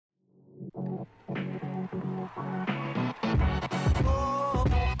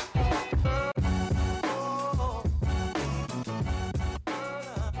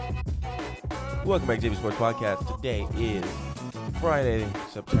Welcome back to JV Sports Podcast. Today is Friday,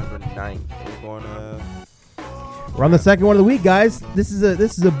 September 9th. We're on the second one of the week, guys. This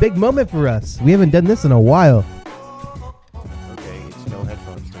is a big moment for us. We haven't done this in a while. Okay, it's no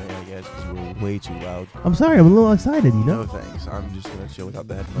headphones today, I guess, because we're way too loud. I'm sorry, I'm a little excited, you know? No thanks. I'm just going to chill without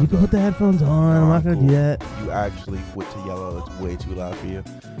the headphones. You can put the headphones on. I'm not going to do that. You actually went to yellow. It's way too loud for you.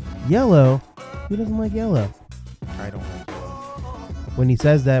 Yellow? Who doesn't like yellow? I don't like yellow. When he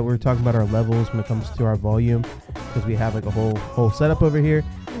says that, we're talking about our levels when it comes to our volume, because we have like a whole setup over here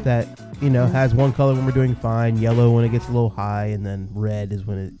that, you know, has one color when we're doing fine, yellow when it gets a little high, and then red is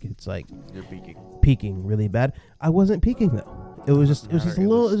when it gets like You're peaking really bad. I wasn't peaking though. It was just a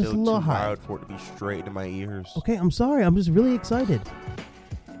little high. Loud for it to be straight into my ears. Okay, I'm sorry. I'm just really excited.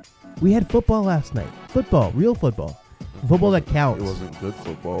 We had football last night. Football, real football. Football that counts. It wasn't good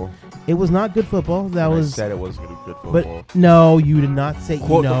football. It was not good football. I said it wasn't good football. But no, you did not say.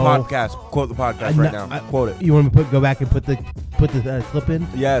 Quote the podcast. Quote the podcast right now. Quote it. You want me to go back and put the clip in?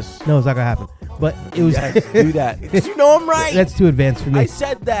 Yes. No, it's not gonna happen. But it was. Yes, do that. Because you know I'm right. That's too advanced for me. I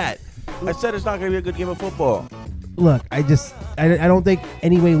said that. I said it's not gonna be a good game of football. Look, I don't think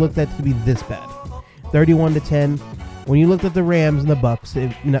anybody looked at it to be this bad. 31-10. When you looked at the Rams and the Bucks,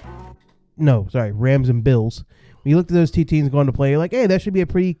 Rams and Bills. When you looked at those two teams going to play, you're like, hey, that should be a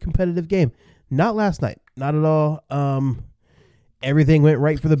pretty competitive game. Not last night. Not at all. Everything went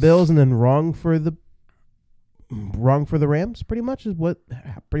right for the Bills and then wrong for the Rams, pretty much is what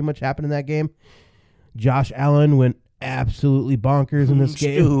pretty much happened in that game. Josh Allen went absolutely bonkers in this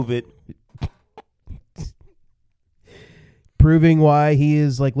game. Stupid. Proving why he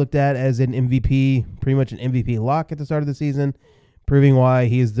is like looked at as an MVP, pretty much an MVP lock at the start of the season. Proving why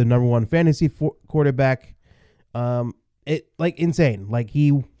he is the number one fantasy quarterback. Insane. Like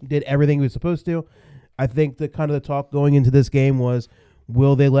he did everything he was supposed to. I think the kind of the talk going into this game was,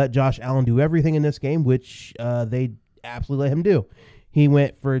 will they let Josh Allen do everything in this game? Which they absolutely let him do. He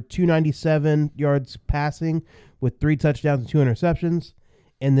went for 297 yards passing with 3 touchdowns and 2 interceptions.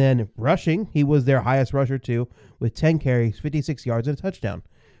 And then rushing, he was their highest rusher too, with 10 carries, 56 yards, and a touchdown.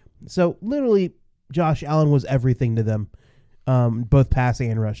 So literally, Josh Allen was everything to them, both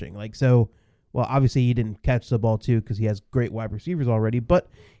passing and rushing. Well, obviously he didn't catch the ball too because he has great wide receivers already, but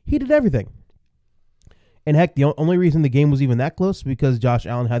he did everything. And heck, the only reason the game was even that close was because Josh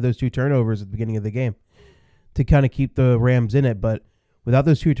Allen had those 2 turnovers at the beginning of the game to kind of keep the Rams in it. But without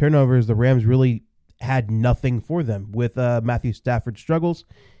those 2 turnovers, the Rams really had nothing for them. With Matthew Stafford's struggles,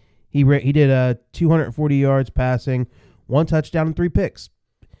 he did 240 yards passing, 1 touchdown, and 3 picks.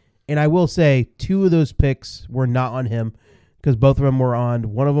 And I will say 2 of those picks were not on him because both of them were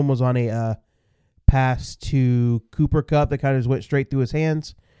on. One of them was on a pass to Cooper Kupp that kind of just went straight through his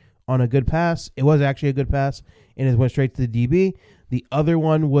hands on a good pass. It was actually a good pass, and it went straight to the DB. The other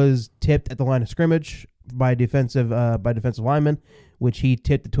one was tipped at the line of scrimmage by defensive lineman, which he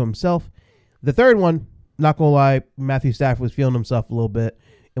tipped it to himself. The third one, not going to lie, Matthew Stafford was feeling himself a little bit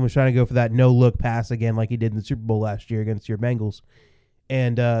and was trying to go for that no-look pass again like he did in the Super Bowl last year against your Bengals.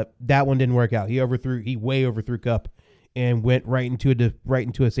 And that one didn't work out. He way overthrew Kupp and went right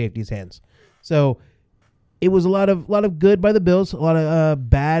into a safety's hands. So it was a lot of good by the Bills, a lot of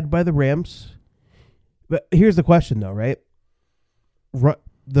bad by the Rams. But here's the question, though, right?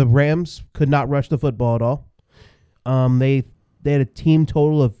 The Rams could not rush the football at all. They had a team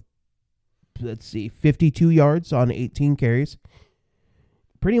total of 52 yards on 18 carries.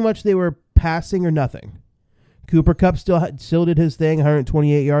 Pretty much they were passing or nothing. Cooper Kupp still did his thing,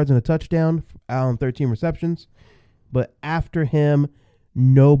 128 yards and a touchdown, Allen 13 receptions. But after him,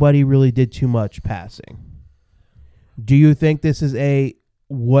 nobody really did too much passing. Do you think this is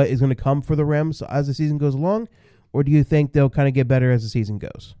what is going to come for the Rams as the season goes along? Or do you think they'll kind of get better as the season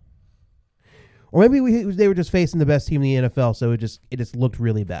goes? Or maybe they were just facing the best team in the NFL, so it just looked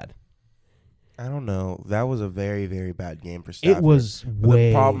really bad. I don't know. That was a very, very bad game for Stafford. It was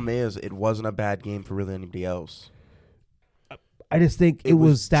The problem is it wasn't a bad game for really anybody else. I just think it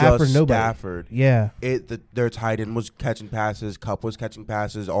was Stafford. Just nobody. Stafford. Yeah. Their tight end was catching passes. Kupp was catching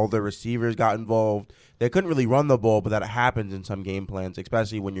passes. All their receivers got involved. They couldn't really run the ball, but that happens in some game plans,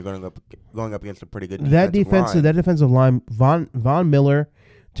 especially when you're going up against a pretty good that defensive line. Von Miller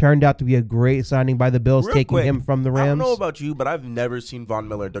turned out to be a great signing by the Bills, taking him from the Rams. I don't know about you, but I've never seen Von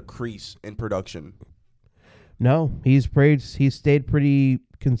Miller decrease in production. No, he's stayed pretty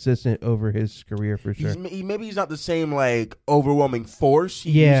consistent over his career for sure. Maybe he's not the same overwhelming force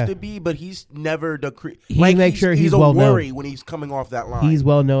he used to be, but he's never decreased. He's a well worry known when he's coming off that line. He's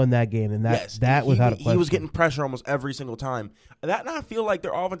well known in that game, and that without a question. He was getting pressure almost every single time. And I feel like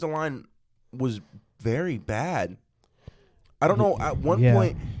their offensive line was very bad. I don't know. At one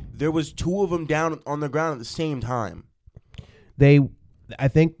point, There was 2 of them down on the ground at the same time. I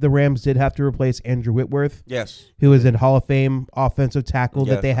think the Rams did have to replace Andrew Whitworth. Yes. Who was in Hall of Fame offensive tackle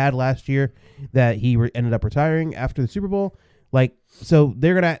Yes. that they had last year that he ended up retiring after the Super Bowl. Like, so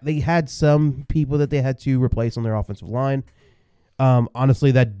they had some people that they had to replace on their offensive line.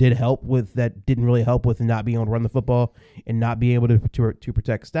 Honestly, that didn't really help with not being able to run the football and not being able to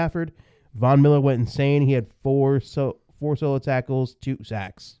protect Stafford. Von Miller went insane. He had 4 solo tackles, 2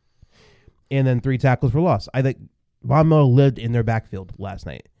 sacks, and then 3 tackles for loss. I think Von Miller lived in their backfield last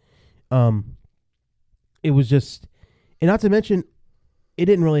night. It was just, and not to mention, it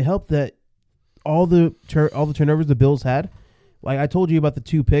didn't really help that all the turnovers the Bills had. Like I told you about the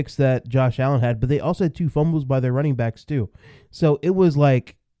 2 picks that Josh Allen had, but they also had 2 fumbles by their running backs too. So it was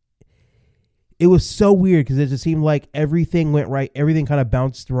so weird because it just seemed like everything went right. Everything kind of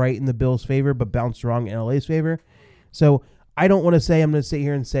bounced right in the Bills' favor, but bounced wrong in LA's favor. So I don't want to say, I'm going to sit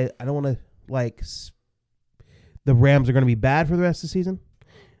here and say, I don't want to the Rams are going to be bad for the rest of the season,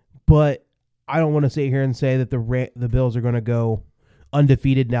 but I don't want to sit here and say that the Bills are going to go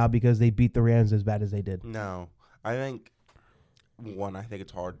undefeated now because they beat the Rams as bad as they did. No, I think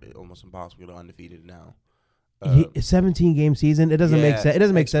it's hard, almost impossible to go undefeated now. 17-game season, it doesn't make sense. It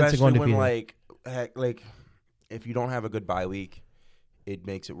doesn't make sense to go undefeated. When, if you don't have a good bye week, it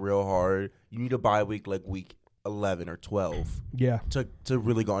makes it real hard. You need a bye week like week 11 or 12. Yeah. To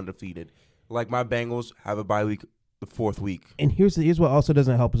really go undefeated. Like my Bengals have a bye week the 4th week. And here's what also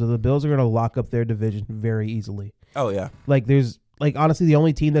doesn't help is that the Bills are going to lock up their division very easily. Oh yeah. Honestly, the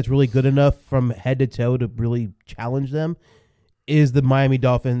only team that's really good enough from head to toe to really challenge them is the Miami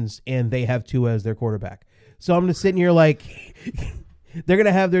Dolphins, and they have Tua as their quarterback. So I'm just sitting here like they're going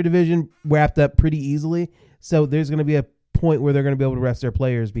to have their division wrapped up pretty easily. So there's going to be a point where they're going to be able to rest their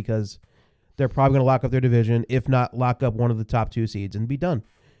players because they're probably going to lock up their division, if not lock up one of the top 2 seeds and be done.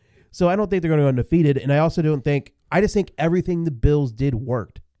 So I don't think they're going to go undefeated, and I just think everything the Bills did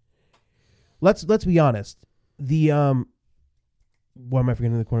worked. Let's be honest. Why am I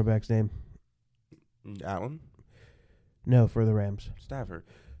forgetting the cornerback's name? Allen? No, for the Rams. Stafford.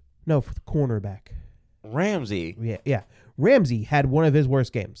 No, for the cornerback. Ramsey. Yeah. Ramsey had one of his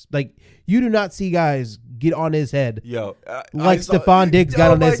worst games. Like, you do not see guys get on his head like Stephon Diggs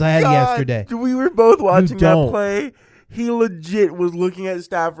got on his head yesterday. We were both watching that don't. play. He legit was looking at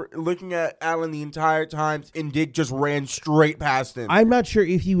Stafford, looking at Allen the entire time, and Dick just ran straight past him. I'm not sure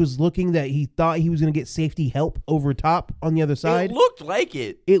if he was looking that he thought he was going to get safety help over top on the other side. It looked like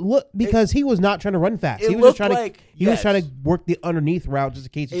it. It looked because he was not trying to run fast. He was just trying to work the underneath route just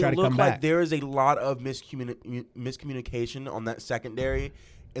in case he tried to come back. It looked like there is a lot of miscommunication on that secondary,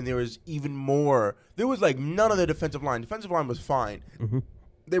 and there was even more. There was none of the defensive line. Defensive line was fine. Mm-hmm.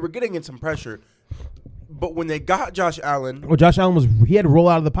 They were getting in some pressure. But when they got Josh Allen... Well, Josh Allen he had to roll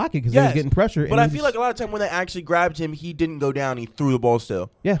out of the pocket because he was getting pressure. But I feel like a lot of time when they actually grabbed him, he didn't go down. He threw the ball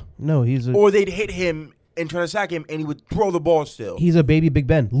still. Yeah. No, or they'd hit him and try to sack him, and he would throw the ball still. He's a baby Big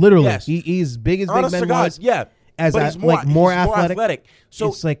Ben. Literally. Yes. He's big as Big Ben was. Yeah. But he's more athletic. So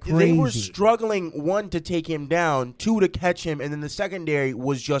it's crazy. They were struggling, 1, to take him down, 2, to catch him, and then the secondary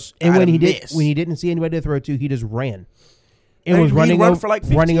was just when he didn't see anybody to throw to, he just ran. It was running over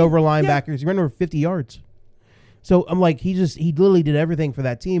linebackers. Yeah. He ran over 50 yards. So I'm like, he literally did everything for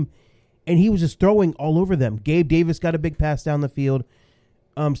that team, and he was just throwing all over them. Gabe Davis got a big pass down the field.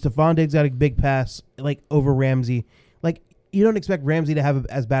 Stephon Diggs got a big pass over Ramsey. You don't expect Ramsey to have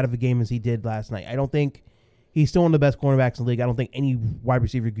as bad of a game as he did last night. I don't think he's still one of the best cornerbacks in the league. I don't think any wide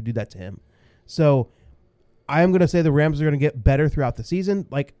receiver could do that to him. So I am going to say the Rams are going to get better throughout the season.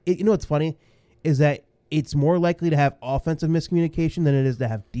 What's funny is that it's more likely to have offensive miscommunication than it is to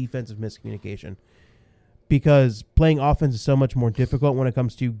have defensive miscommunication. Because playing offense is so much more difficult when it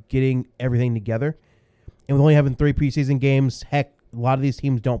comes to getting everything together. And with only having 3 preseason games, heck, a lot of these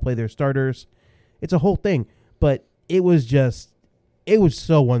teams don't play their starters. It's a whole thing. But it was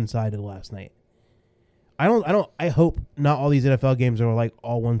so one-sided last night. I hope not all these NFL games are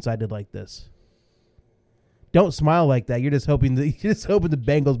all one-sided like this. Don't smile like that. You're just hoping the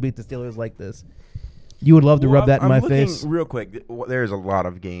Bengals beat the Steelers like this. You would love to rub that in my face. Real quick, there's a lot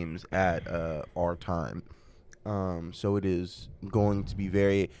of games at our time. So it is going to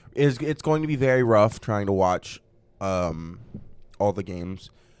be it's going to be very rough trying to watch all the games.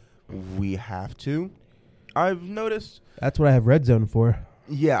 We have to. I've noticed. That's what I have Red Zone for.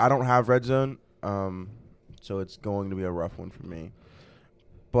 Yeah, I don't have Red Zone, so it's going to be a rough one for me.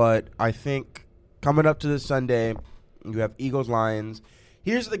 But I think coming up to this Sunday, you have Eagles-Lions.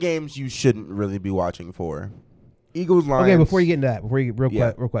 Here's the games you shouldn't really be watching for. Eagles-Lions. Okay, before you get into that,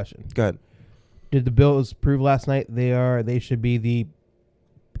 real question. Go ahead. Did the Bills prove last night they should be the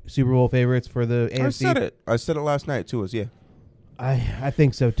Super Bowl favorites for the AFC. I said it last night too. I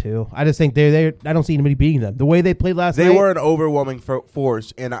think so too. I just think I don't see anybody beating them. The way they played last night. They were an overwhelming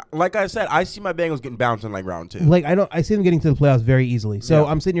force, and like I said, I see my Bengals getting bounced in like round 2. Like I see them getting to the playoffs very easily. So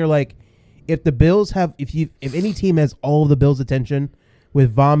I'm sitting here like, if the Bills have, if any team has all of the Bills' attention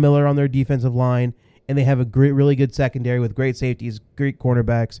with Von Miller on their defensive line, and they have a really good secondary with great safeties, great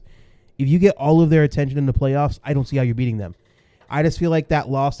cornerbacks, if you get all of their attention in the playoffs, I don't see how you're beating them. I just feel like that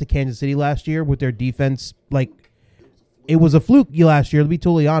loss to Kansas City last year with their defense, like, it was a fluke last year, to be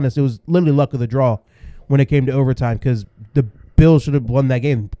totally honest. It was literally luck of the draw when it came to overtime because the Bills should have won that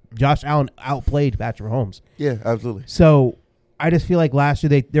game. Josh Allen outplayed Patrick Mahomes. Yeah, absolutely. So I just feel like last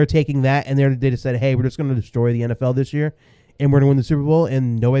year they're taking that and they just said, hey, we're just going to destroy the NFL this year and we're going to win the Super Bowl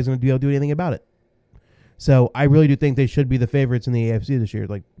and nobody's going to be able to do anything about it. So I really do think they should be the favorites in the AFC this year,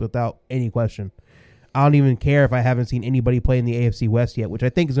 like without any question. I don't even care if I haven't seen anybody play in the AFC West yet, which I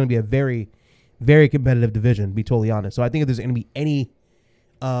think is going to be a very, very competitive division, to be totally honest. So I think if there's going to be any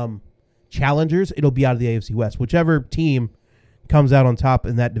challengers, it'll be out of the AFC West. Whichever team comes out on top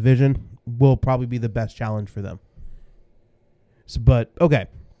in that division will probably be the best challenge for them. So, but, okay.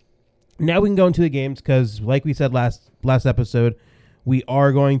 Now we can go into the games because, like we said last episode, we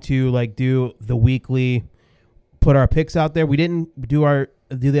are going to do the weekly, put our picks out there. We didn't do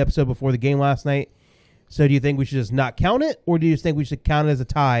the episode before the game last night. So do you think we should just not count it, or do you think we should count it as a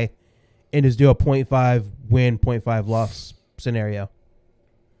tie and just do a 0.5 win, 0.5 loss scenario?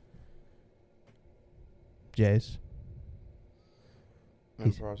 Jace?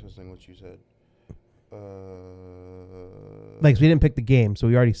 I'm processing what you said. We didn't pick the game, so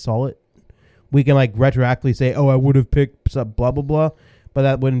we already saw it. We can retroactively say, "Oh, I would have picked some blah blah blah," but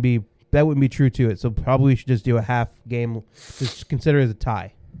that wouldn't be true to it. So probably we should just do a half game. Just consider it as a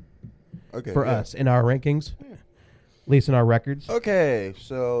tie. Okay. For us in our rankings, at least in our records. Okay,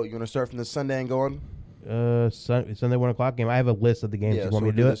 so you want to start from this Sunday and go on? Sunday 1 o'clock game. I have a list of the games. You want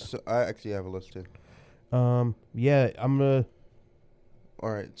me to do it? I actually have a list too. Yeah, I'm gonna.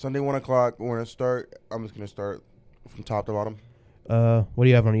 All right, Sunday 1 o'clock. We're gonna start. I'm just gonna start from top to bottom. What do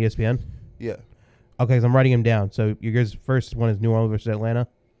you have on ESPN? Yeah. Okay, so I'm writing them down. So your guys' first one is New Orleans versus Atlanta.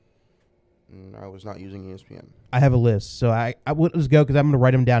 I was not using ESPN. I have a list, so I would just go because I'm gonna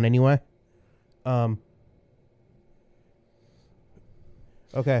write them down anyway.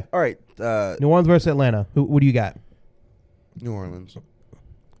 Okay. All right. New Orleans versus Atlanta. What do you got? New Orleans.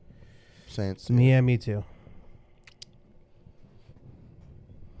 Saints. Yeah, me too.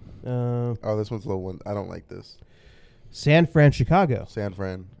 This one's a low one. I don't like this. San Fran, Chicago. San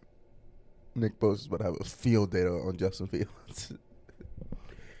Fran. Nick Bosa is about to have a field day on Justin Fields.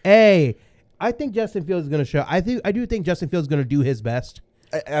 Hey, I think Justin Fields is going to show. I do think Justin Fields is going to do his best.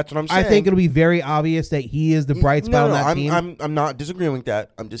 That's what I'm saying. I think it'll be very obvious that he is the bright spot on that team. I'm not disagreeing with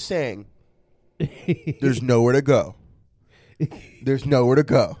that. I'm just saying there's nowhere to go. There's nowhere to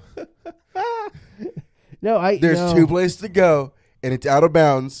go. There's 2 places to go, and it's out of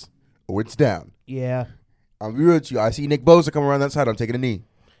bounds or it's down. Yeah. I'll be real with you. I see Nick Bosa come around that side. I'm taking a knee.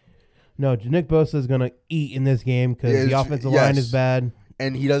 No, Nick Bosa is going to eat in this game because the offensive line is bad.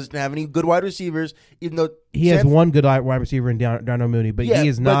 And he doesn't have any good wide receivers, even though he has one good wide receiver in Darnell Mooney, but he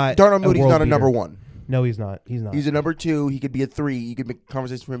is not. Darnell Mooney's not a number 1. No, he's not. He's a number 2. He could be a 3. You could make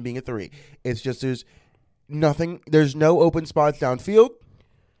conversation for him being a 3. It's just there's nothing. There's no open spots downfield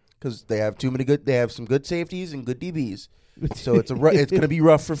because they have too many good. They have some good safeties and good DBs, so it's going to be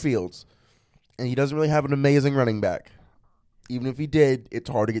rough for Fields, and he doesn't really have an amazing running back. Even if he did, it's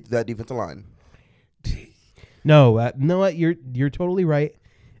hard to get to that defensive line. No, you know what? You're totally right.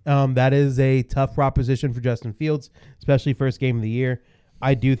 That is a tough proposition for Justin Fields, especially first game of the year.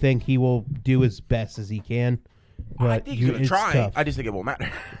 I do think he will do as best as he can. But I think he's going to try. Tough. I just think it won't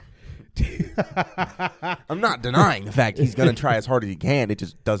matter. I'm not denying the fact he's going to try as hard as he can. It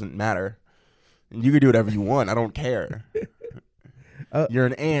just doesn't matter. You can do whatever you want. I don't care. You're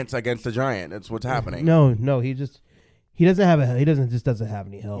an ant against a giant. That's what's happening. No, he doesn't have any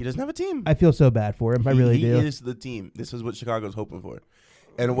help. He doesn't have a team. I feel so bad for him. I really do. He is the team. This is what Chicago's hoping for.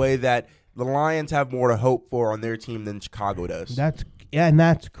 In a way that the Lions have more to hope for on their team than Chicago does. And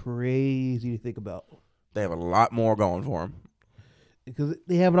that's crazy to think about. They have a lot more going for them. Because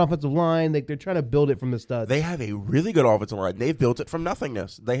they have an offensive line. They're trying to build it from the studs. They have a really good offensive line. They've built it from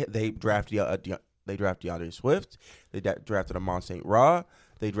nothingness. They drafted DeAndre Swift. They drafted Amon St. Ra.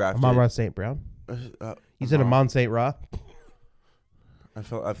 They drafted Amon-Ra St. Brown. You said Amon St. Ra. I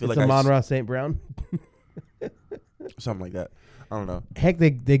feel like it's Amon-Ra St. Brown. Something like that. I don't know. Heck, they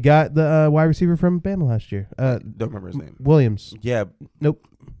got the wide receiver from Bama last year. Don't remember his name. Williams. Yeah. Nope.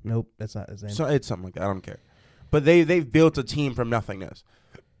 That's not his name. So it's something like that. I don't care. But they've built a team from nothingness.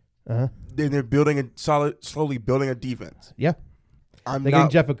 Uh-huh. Then they're slowly building a defense. Yeah. They're getting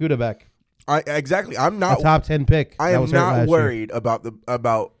Jeff Okudah back. Exactly. I'm not a top 10 pick. I am not worried about the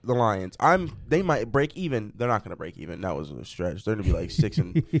Lions. They might break even. They're not going to break even. That was a stretch. They're going to be like 6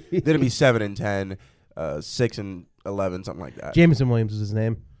 and they're going to be 7-10, 6-11, something like that. Jameson Williams is his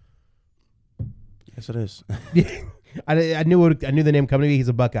name. Yes, it is. I knew the name coming to me. He's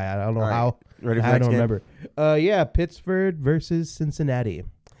a Buckeye. I don't know how. Ready for I don't remember. Yeah, Pittsburgh versus Cincinnati.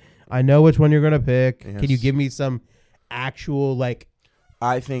 I know which one you're going to pick. Yes. Can you give me some actual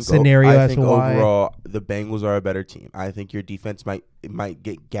scenario as to why? Overall, the Bengals are a better team. I think your defense might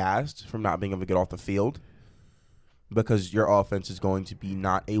get gassed from not being able to get off the field because your offense is going to be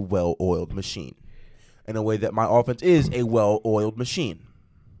not a well-oiled machine in a way that my offense is a well-oiled machine.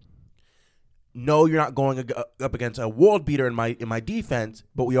 No, you're not going up against a world beater in my defense,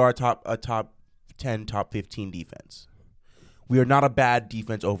 but we are a top 10, top 15 defense. We are not a bad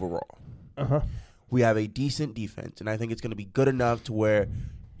defense overall. Uh-huh. We have a decent defense, and I think it's going to be good enough to where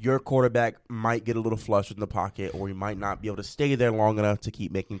your quarterback might get a little flushed in the pocket, or he might not be able to stay there long enough to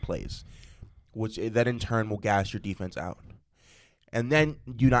keep making plays, which that in turn will gas your defense out. And then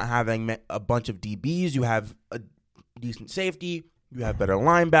you not having a bunch of DBs, you have a decent safety, you have better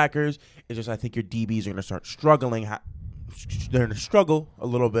linebackers. It's just I think your DBs are going to start struggling. They're going to struggle a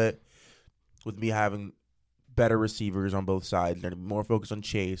little bit with me having better receivers on both sides. They're more focused on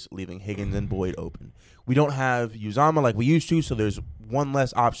Chase, leaving Higgins and Boyd open. We don't have Uzama like we used to, so there's one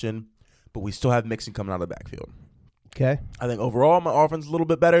less option, but we still have Mixon coming out of the backfield. Okay. I think overall my offense is a little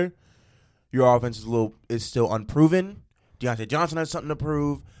bit better. Your offense is still unproven. Deontay Johnson has something to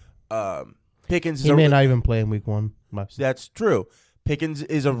prove. Pickens may not even play in week 1. That's true. Pickens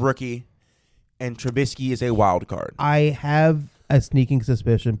is a rookie, and Trubisky is a wild card. I have a sneaking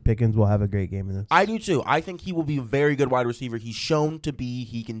suspicion Pickens will have a great game in this. I do too. I think he will be a very good wide receiver. He's shown to be.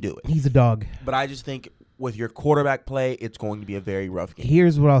 He can do it. He's a dog. But I just think with your quarterback play, it's going to be a very rough game.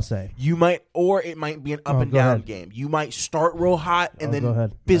 Here's what I'll say. It might be an up and down game. You might start real hot and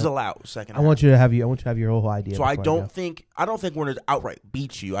then fizzle out second half. I want you to have your whole idea. So I don't think we're going to outright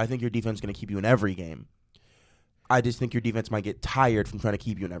beat you. I think your defense is going to keep you in every game. I just think your defense might get tired from trying to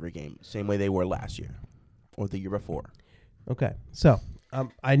keep you in every game, same way they were last year or the year before. Okay, so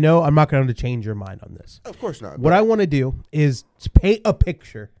I know I'm not going to change your mind on this. Of course not. What I want to do is to paint a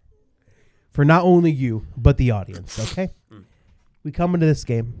picture for not only you, but the audience, okay? We come into this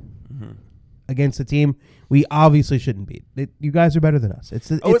game against a team we obviously shouldn't beat. You guys are better than us.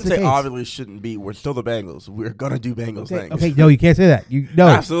 I wouldn't say obviously shouldn't beat. We're still the Bengals. We're going to do Bengals things. Okay, no, you can't say that.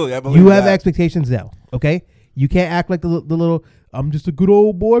 Absolutely, I believe you have expectations now, okay? You can't act like the little, I'm just a good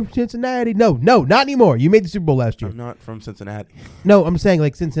old boy from Cincinnati. No, not anymore. You made the Super Bowl last year. I'm not from Cincinnati. No, I'm saying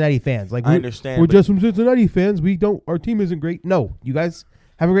like Cincinnati fans. Like I understand. We're just from Cincinnati fans. Our team isn't great. No, you guys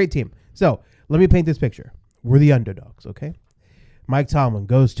have a great team. So let me paint this picture. We're the underdogs, okay? Mike Tomlin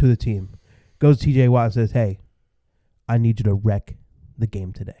goes to the team, goes to TJ Watt and says, hey, I need you to wreck the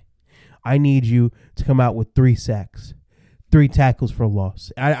game today. I need you to come out with 3 sacks. 3 tackles for a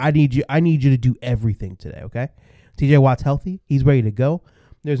loss. I need you to do everything today, okay? TJ Watt's healthy. He's ready to go.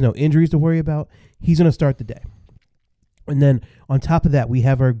 There's no injuries to worry about. He's going to start the day. And then on top of that, we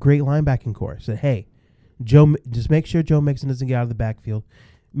have our great linebacking core. So, hey, Joe, just make sure Joe Mixon doesn't get out of the backfield.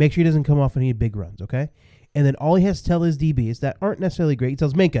 Make sure he doesn't come off any big runs, okay? And then all he has to tell his DBs that aren't necessarily great. He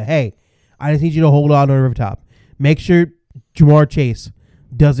tells Minka, hey, I just need you to hold on over the top. Make sure Jamar Chase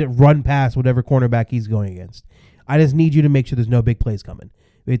doesn't run past whatever cornerback he's going against. I just need you to make sure there's no big plays coming.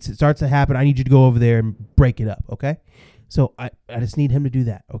 It starts to happen. I need you to go over there and break it up, okay? So I just need him to do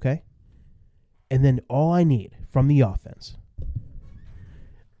that, okay? And then all I need from the offense,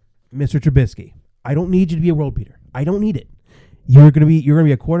 Mr. Trubisky, I don't need you to be a world beater. I don't need it. You're gonna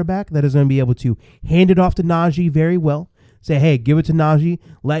be a quarterback that is going to be able to hand it off to Najee very well. Say, hey, give it to Najee.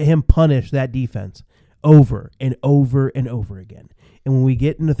 Let him punish that defense over and over and over again. And when we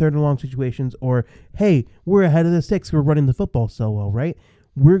get into 3rd and long situations, or, hey, we're ahead of the sticks, we're running the football so well, right?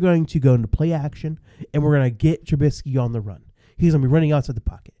 We're going to go into play action, and we're going to get Trubisky on the run. He's going to be running outside the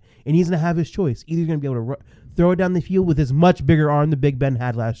pocket, and he's going to have his choice. Either he's going to be able to throw it down the field with his much bigger arm than Big Ben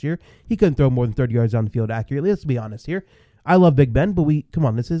had last year. He couldn't throw more than 30 yards down the field accurately. Let's be honest here. I love Big Ben, but come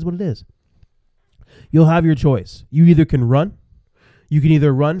on, this is what it is. You'll have your choice. You either can run. You can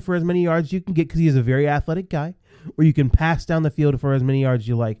either run for as many yards as you can get because he's a very athletic guy, or you can pass down the field for as many yards as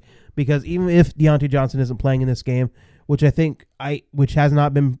you like. Because even if Deontay Johnson isn't playing in this game, which has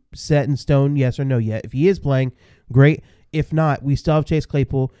not been set in stone, yes or no yet. If he is playing, great. If not, we still have Chase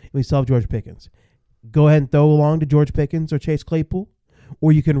Claypool and we still have George Pickens. Go ahead and throw along to George Pickens or Chase Claypool,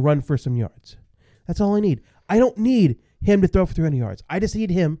 or you can run for some yards. That's all I need. I don't need him to throw for 300 yards. I just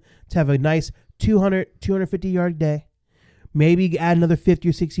need him to have a nice 250-yard day. Maybe add another 50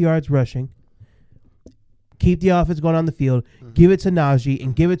 or 60 yards rushing. Keep the offense going on the field. Give it to Najee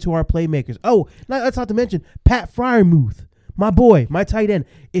and give it to our playmakers. Oh, that's not to mention Pat Fryermuth, my boy, my tight end.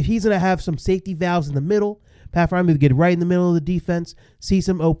 If he's going to have some safety valves in the middle, Pat Fryermuth get right in the middle of the defense, see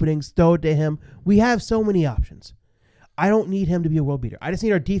some openings, throw it to him. We have so many options. I don't need him to be a world beater. I just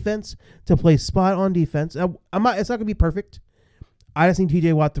need our defense to play spot on defense. It's not going to be perfect. I just need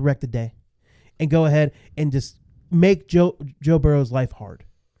TJ Watt to wreck the day and go ahead and just make Joe Burrow's life hard.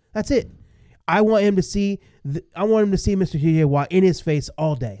 That's it. I want him to see Mr. TJ Watt in his face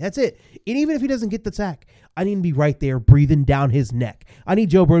all day. That's it. And even if he doesn't get the sack, I need to be right there breathing down his neck. I need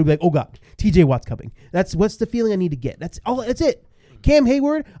Joe Burrow to be like, oh God, TJ Watt's coming. What's the feeling I need to get. That's it. Cam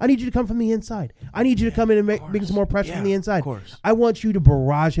Hayward, I need you to come from the inside. I need you to come in and make some more pressure from the inside. Of course. I want you to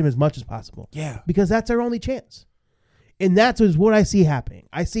barrage him as much as possible. Yeah. Because that's our only chance. And that's what I see happening.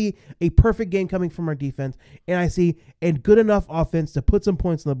 I see a perfect game coming from our defense, and I see a good enough offense to put some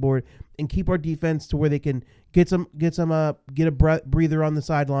points on the board and keep our defense to where they can get a breather on the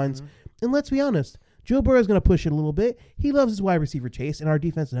sidelines. Mm-hmm. And let's be honest, Joe Burrow is going to push it a little bit. He loves his wide receiver chase, and our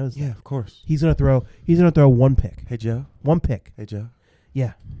defense knows that. Yeah, of course. He's going to throw one pick. Hey, Joe. One pick. Hey, Joe.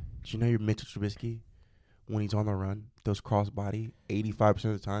 Yeah. Did you know your Mitchell Trubisky, when he's on the run, those crossbody 85%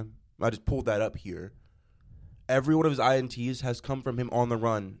 of the time? I just pulled that up here. Every one of his INTs has come from him on the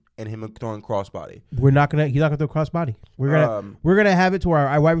run and him throwing crossbody. He's not gonna throw crossbody. We're gonna have it to where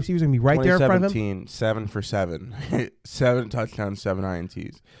our wide receivers are gonna be right there in front of him. 7 for 7, 7 touchdowns, 7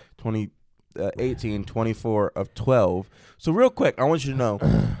 INTs. 2018, 24 of 12. So real quick, I want you to know,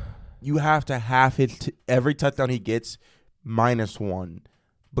 you have to half every touchdown he gets -1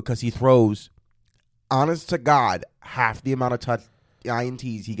 because he throws, honest to God, half the amount of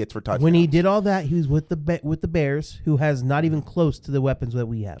INTs he gets for touchdowns. When he did all that, he was with the Bears, who has not even close to the weapons that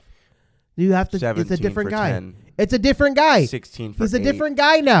we have. You have to. It's a different guy. 10, it's a different guy. 16 for He's 8. a different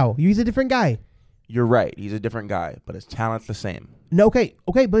guy now. He's a different guy. You're right. He's a different guy, but his talent's the same. No, okay,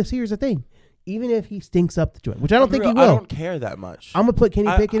 but here's the thing. Even if he stinks up the joint, which I don't think he will. I don't care that much. I'm gonna put Kenny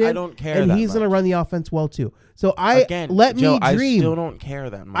Pickett in. I don't care, and he's gonna run the offense well too. So let Joe, me dream. I still don't care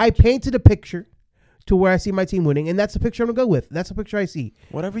that much. I painted a picture to where I see my team winning, and that's the picture I'm gonna go with. That's the picture I see.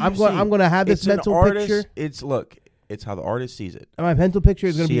 Whatever you see. I'm gonna have this mental picture. It's how the artist sees it. And my mental picture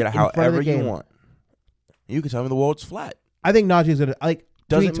is gonna see be it in front of the game. You want. You can tell me the world's flat. I think Najee's gonna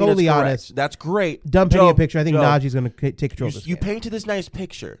to be totally honest. That's great. Done painting a picture. I think Najee's gonna take control of this You game. painted this nice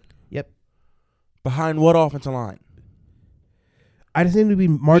picture. Yep. Behind what offensive line? I just need to be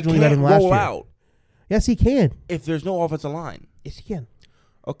marginally better than last year. Out. Yes, he can. If there's no offensive line. Yes, he can.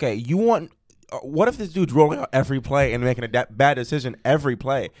 Okay, you want... what if this dude's rolling out every play and making a bad decision every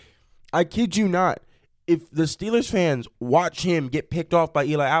play? I kid you not. If the Steelers fans watch him get picked off by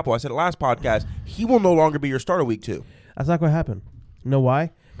Eli Apple, I said it last podcast, he will no longer be your starter week 2. That's not going to happen. You know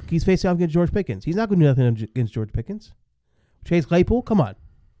why? He's facing off against George Pickens. He's not going to do nothing against George Pickens. Chase Claypool, come on.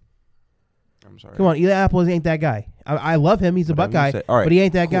 I'm sorry. Come on, Eli Apple ain't that guy. I love him. He's a Buckeye, but he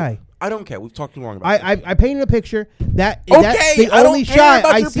ain't that guy. I don't care. We've talked too long about it. I painted a picture. That's the only shot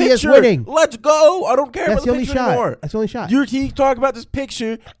I see us winning. Let's go. I don't care about the picture anymore. That's the only shot. You keep talking about this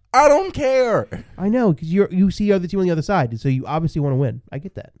picture. I don't care. I know, because you see other team on the other side, so you obviously want to win. I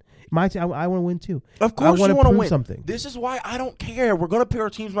get that. My team, I want to win too. Of course you want to win. Something. This is why I don't care. We're going to pick our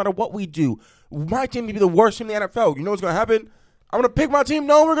teams no matter what we do. My team may be the worst team in the NFL. You know what's going to happen? I'm going to pick my team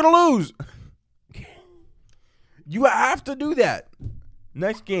knowing we're going to lose. You have to do that.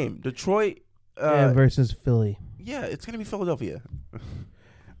 Next game, Detroit versus Philly. Yeah, it's going to be Philadelphia.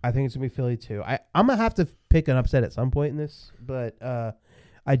 I think it's going to be Philly too. I'm going to have to pick an upset at some point in this, but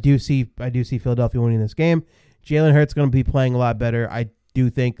I do see Philadelphia winning this game. Jalen Hurts going to be playing a lot better. I do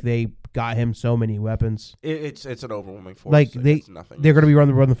think they got him so many weapons. It's an overwhelming force. Like they're going to be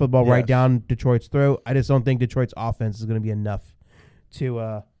running the football right down Detroit's throat. I just don't think Detroit's offense is going to be enough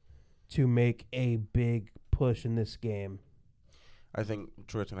to make a big push in this game. I think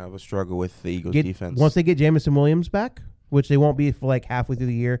Detroit's going to have a struggle with the Eagles' defense. Once they get Jamison Williams back, which they won't be for like halfway through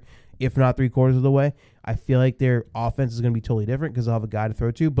the year, if not 3/4 of the way, I feel like their offense is going to be totally different because they'll have a guy to throw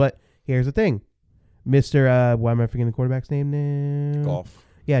to. But here's the thing. why am I forgetting the quarterback's name now? Goff.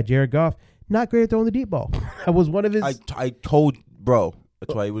 Yeah, Jared Goff. Not great at throwing the deep ball. That was one of his... I told, bro,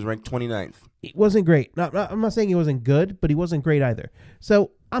 that's why he was ranked 29th. It wasn't great. I'm not saying he wasn't good, but he wasn't great either.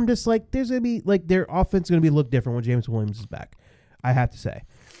 So I'm just like, there's going to be, like, their offense is going to be look different when James Williams is back, I have to say.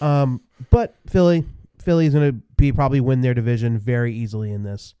 But Philly's going to probably win their division very easily in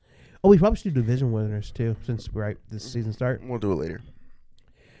this. Oh, we probably should do division winners, too, since this season start. We'll do it later.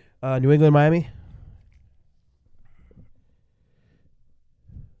 New England, Miami.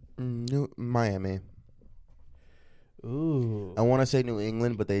 Miami. Ooh. I want to say New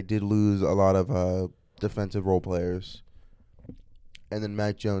England, but they did lose a lot of defensive role players. And then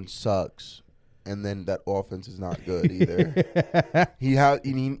Mac Jones sucks. And then that offense is not good either. He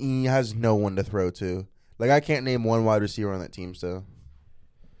has no one to throw to. Like, I can't name one wide receiver on that team still.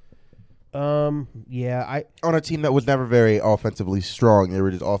 Yeah, on a team that was never very offensively strong. They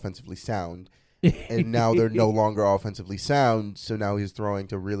were just offensively sound. And now they're no longer offensively sound, so now he's throwing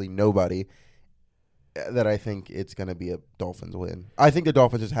to really nobody. That I think it's going to be a Dolphins win. I think the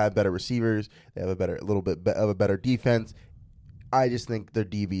Dolphins just have better receivers. They have a little bit of a better defense. I just think their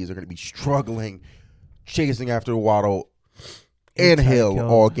DBs are going to be struggling, chasing after Waddle and Hill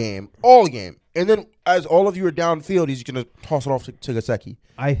all game. And then as all of you are downfield, he's going to toss it off to Gesicki.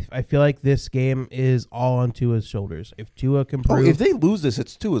 I feel like this game is all on Tua's shoulders. If Tua can prove, if they lose this,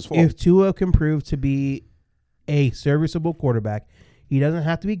 it's Tua's fault. If Tua can prove to be a serviceable quarterback, he doesn't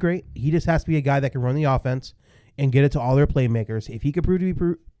have to be great. He just has to be a guy that can run the offense and get it to all their playmakers. If he can prove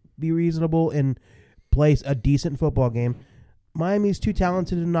to be reasonable and play a decent football game, Miami's too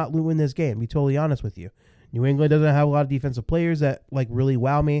talented to not win this game. To be totally honest with you. New England doesn't have a lot of defensive players that like really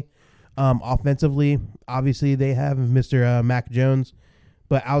wow me. Offensively, obviously they have Mr. Mac Jones,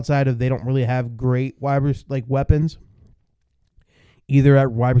 but outside of they don't really have great weapons, either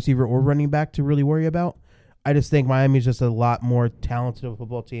at wide receiver or running back to really worry about. I just think Miami's just a lot more talented of a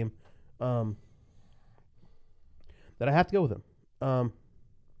football team that I have to go with them.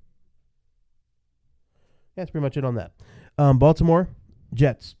 That's pretty much it on that. Baltimore,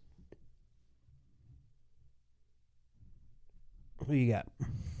 Jets. Who you got?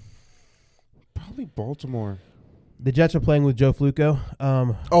 Probably Baltimore. The Jets are playing with Joe Flacco.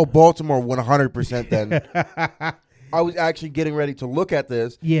 Baltimore 100% then. I was actually getting ready to look at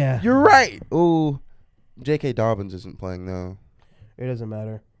this. Yeah. You're right. Ooh. J.K. Dobbins isn't playing, though. It doesn't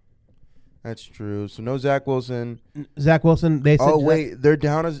matter. That's true. So no Zach Wilson. Zach Wilson. They said they're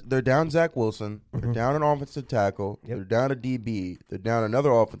down Zach Wilson. Mm-hmm. They're down an offensive tackle. Yep. They're down a DB. They're down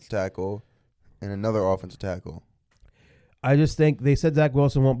another offensive tackle and another offensive tackle. I just think they said Zach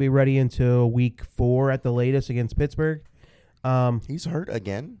Wilson won't be ready until week 4 at the latest against Pittsburgh. He's hurt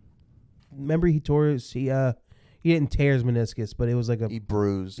again. Remember he tore his he didn't tear his meniscus, but it was like he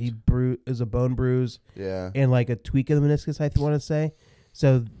bruised. It was a bone bruise. Yeah. And like a tweak of the meniscus, I want to say.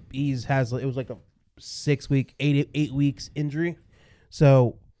 So it was like a 6-week, 8 weeks injury.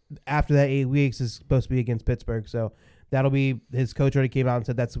 So after that 8 weeks is supposed to be against Pittsburgh. So that'll be his coach already came out and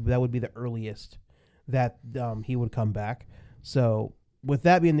said that would be the earliest that he would come back. So with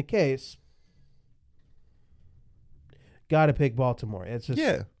that being the case, got to pick Baltimore. It's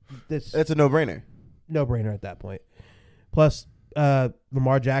just it's a no-brainer. No-brainer at that point. Plus,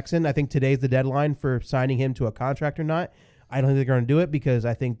 Lamar Jackson, I think today's the deadline for signing him to a contract or not. I don't think they're going to do it because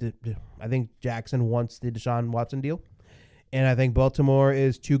I think Jackson wants the Deshaun Watson deal. And I think Baltimore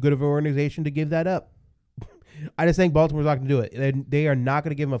is too good of an organization to give that up. I just think Baltimore's not going to do it. They are not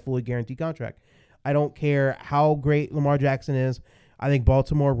going to give him a fully guaranteed contract. I don't care how great Lamar Jackson is. I think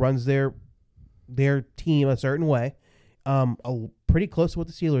Baltimore runs their team a certain way, pretty close to what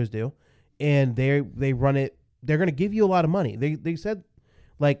the Steelers do. And they run it. They're going to give you a lot of money. They said,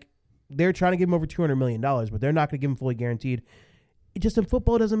 like, they're trying to give him over $200 million, but they're not going to give him fully guaranteed. It just in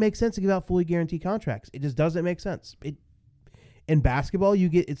football doesn't make sense to give out fully guaranteed contracts. It just doesn't make sense. In basketball, it's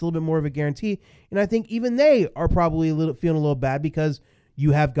a little bit more of a guarantee, and I think even they are probably feeling a little bad because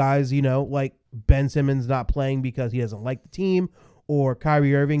you have guys, like Ben Simmons not playing because he doesn't like the team, or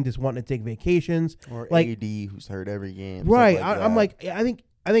Kyrie Irving just wanting to take vacations, or like AD who's hurt every game. Right, Like I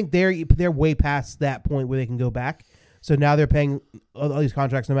think they're way past that point where they can go back. So now they're paying all these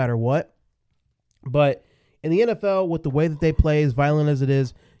contracts no matter what. But in the NFL, with the way that they play, as violent as it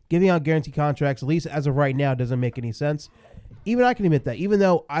is, giving out guaranteed contracts, at least as of right now, doesn't make any sense. Even I can admit that, even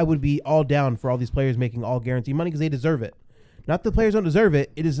though I would be all down for all these players making all guaranteed money because they deserve it. Not the players don't deserve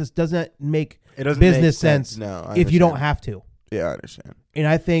it. It just doesn't make business sense if you don't have to. Yeah, I understand. And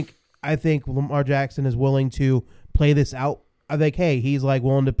I think Lamar Jackson is willing to play this out. I think, hey, he's like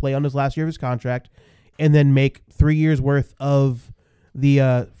willing to play on his last year of his contract and then make 3 years worth of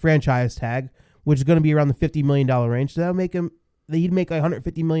the franchise tag, which is going to be around the $50 million range. So that'll make he'd make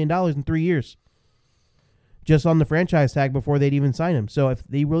 $150 million in 3 years just on the franchise tag before they'd even sign him. So if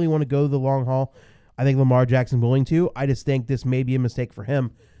they really want to go the long haul, I think Lamar Jackson's willing to. I just think this may be a mistake for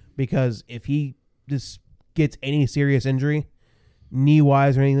him because if he just gets any serious injury,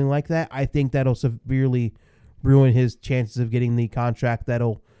 knee-wise or anything like that, I think that'll severely ruin his chances of getting the contract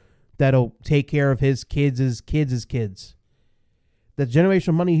that'll take care of his kids' kids. The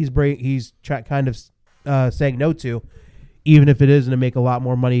generational money he's kind of saying no to. even if it is going to make a lot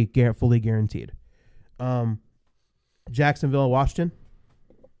more money, fully guaranteed. Jacksonville, Washington.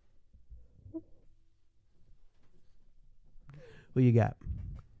 What you got?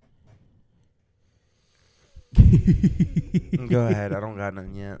 Go ahead. I don't got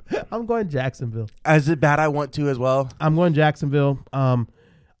none yet. I'm going Jacksonville. Is it bad? I want to as well. I'm going Jacksonville.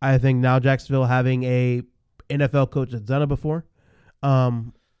 I think now Jacksonville having a NFL coach that's done it before.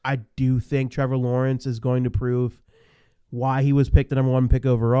 I do think Trevor Lawrence is going to prove why he was picked the number 1 pick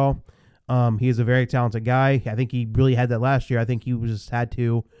overall. He is a very talented guy. I think he really had that last year. I think he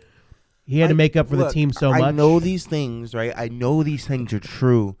had to make up for the team so much. I know these things, right? I know these things are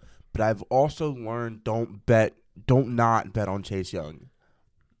true, but I've also learned don't not bet on Chase Young.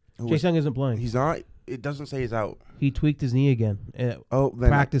 Chase Young isn't playing. He's not. It doesn't say he's out. He tweaked his knee again.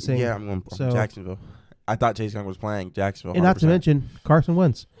 Practicing. I'm going Jacksonville. I thought Chase Young was playing Jacksonville. 100%. And not to mention Carson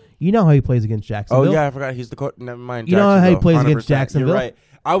Wentz. You know how he plays against Jacksonville. Oh yeah, I forgot he's the never mind. You know how he plays against Jacksonville. You're right.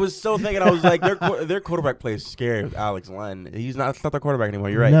 I was so thinking. I was like, their quarterback plays scary with Alex Len. It's not their quarterback anymore.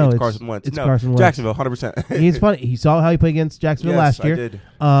 You're right. No, it's Carson Wentz. Carson Wentz. Jacksonville, 100%. He's funny. He saw how he played against Jacksonville last year. I did.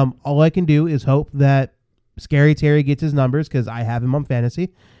 All I can do is hope that Scary Terry gets his numbers because I have him on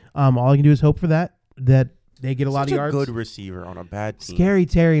fantasy. All I can do is hope for that they get a lot of yards. Good receiver on a bad team. Scary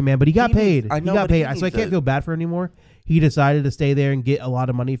Terry, man, but he got paid. I know, he got paid, so I can't feel bad for him anymore. He decided to stay there and get a lot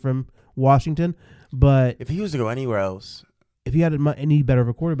of money from Washington. But if he was to go anywhere else, if he had any better of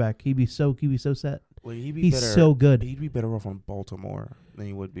a quarterback, he'd be so set. Well, he's so good. He'd be better off on Baltimore than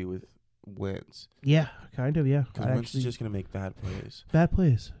he would be with Wentz. Yeah, kind of. Yeah, because Wentz is just going to make bad plays. Bad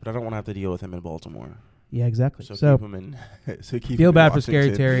plays. But I don't want to have to deal with him in Baltimore. Yeah, exactly. So keep him in. Keep feel him bad in for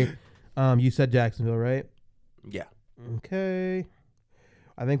Scary Terry. You said Jacksonville, right? Yeah. Okay.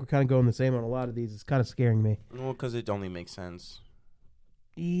 I think we're kind of going the same on a lot of these. It's kind of scaring me. Well, because it only makes sense.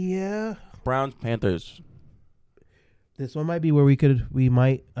 Yeah. Browns, Panthers. This one might be where we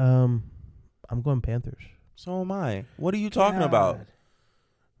might. I'm going Panthers. So am I. What are you talking about?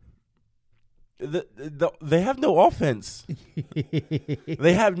 They have no offense.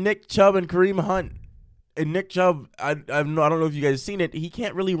 They have Nick Chubb and Kareem Hunt. And Nick Chubb, I don't know if you guys have seen it. He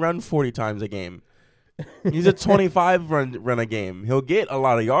can't really run 40 times a game. He's a 25 run a game. He'll get a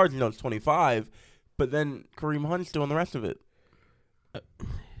lot of yards, it's 25. But then Kareem Hunt's doing the rest of it.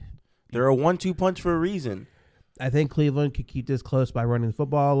 They're a 1-2 punch for a reason. I think Cleveland could keep this close by running the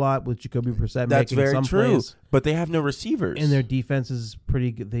football a lot with Jacoby Brissett That's making very some true. plays. But they have no receivers. And their defense is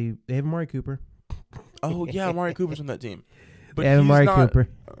pretty good. They have Amari Cooper. Oh, yeah, Amari Cooper's on that team. But they have Amari Cooper.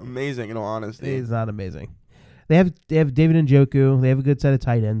 Amazing, in all honesty. He's not amazing. They have David Njoku. They have a good set of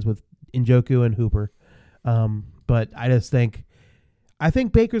tight ends with Njoku and Hooper. But I just think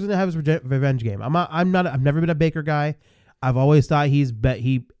Baker's gonna have his revenge game. I've never been a Baker guy. I've always thought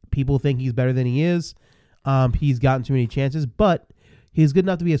people think he's better than he is. He's gotten too many chances, but he's good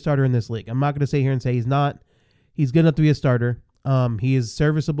enough to be a starter in this league. I'm not going to sit here and say he's not. He's good enough to be a starter. He is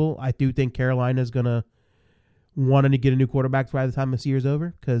serviceable. I do think Carolina is going to want to get a new quarterback by the time this year's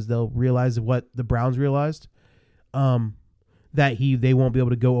over because they'll realize what the Browns realized, that they won't be able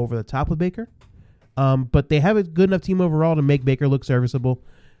to go over the top with Baker. But they have a good enough team overall to make Baker look serviceable.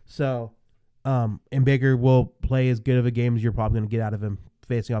 So, and Baker will play as good of a game as you're probably going to get out of him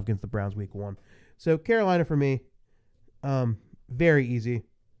facing off against the Browns week 1. So Carolina for me, very easy.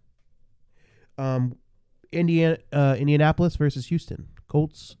 Indianapolis versus Houston.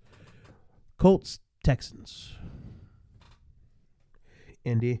 Colts, Texans.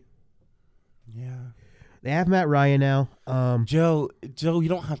 Indy. Yeah. They have Matt Ryan now. Joe, you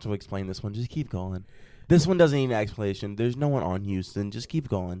don't have to explain this one. Just keep going. This one doesn't need an explanation. There's no one on Houston. Just keep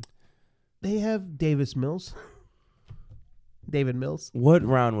going. They have David Mills. What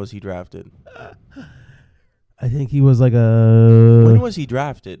round was he drafted? I think he was like a... When was he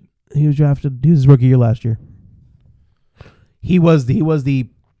drafted? He was his rookie year last year. He was the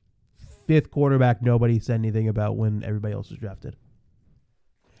 5th quarterback nobody said anything about when everybody else was drafted.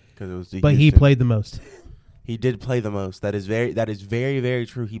 But he played the most. He did play the most. That is very, very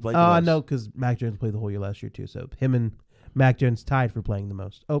true. He played the most. No, because Mac Jones played the whole year last year too. So him and Mac Jones tied for playing the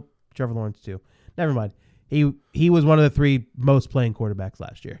most. Oh, Trevor Lawrence too. Never mind. He was one of the 3 most playing quarterbacks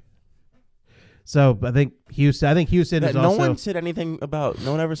last year. So I think Houston is also... No one ever said anything about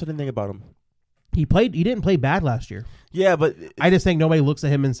him. He didn't play bad last year. Yeah, but... I just think nobody looks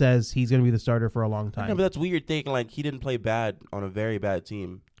at him and says he's going to be the starter for a long time. No, but that's weird thinking like he didn't play bad on a very bad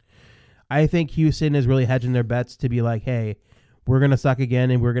team. I think Houston is really hedging their bets to be like, hey, we're going to suck again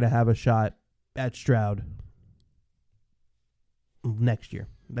and we're going to have a shot at Stroud next year.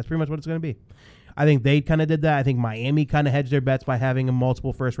 That's pretty much what it's going to be. I think they kind of did that. I think Miami kind of hedged their bets by having a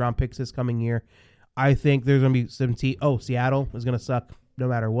multiple first-round picks this coming year. I think there's going to be some Seattle is going to suck no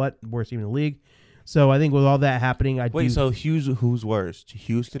matter what, worst team in the league. So I think with all that happening, So who's worst,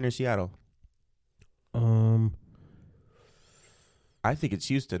 Houston or Seattle? I think it's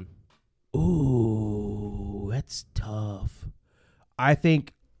Houston. Ooh, that's tough. I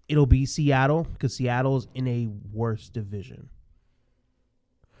think it'll be Seattle because Seattle's in a worse division.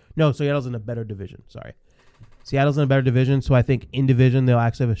 No, Seattle's in a better division. Sorry. Seattle's in a better division, so I think in division they'll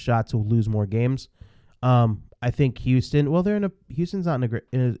actually have a shot to lose more games. I think Houston. Well, Houston's not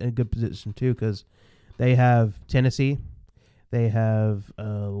in a good position too because they have Tennessee, they have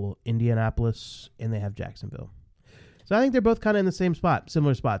Indianapolis, and they have Jacksonville. So I think they're both kind of in the same spot,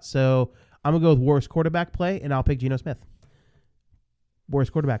 similar spots. So I'm gonna go with worst quarterback play, and I'll pick Geno Smith.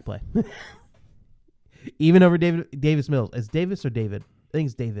 Worst quarterback play, even over Davis Mills. Is Davis or David? I think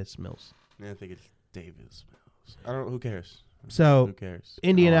it's Davis Mills. Yeah, I think it's Davis Mills. I don't. Who cares? So who cares?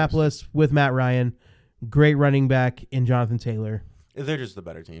 Indianapolis with Matt Ryan, great running back in Jonathan Taylor. They're just the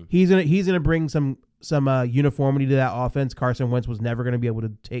better team. He's gonna bring some uniformity to that offense. Carson Wentz was never gonna be able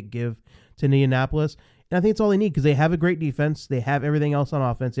to give to Indianapolis, and I think it's all they need because they have a great defense. They have everything else on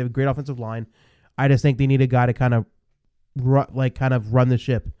offense. They have a great offensive line. I just think they need a guy to kind of run the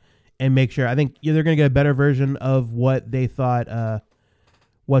ship and make sure. I think they're gonna get a better version of what they thought.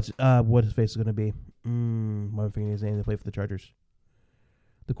 What his face is gonna be. I'm forgetting his name. They played for the Chargers.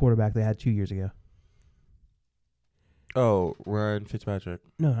 The quarterback they had 2 years ago. Oh, Ryan Fitzpatrick.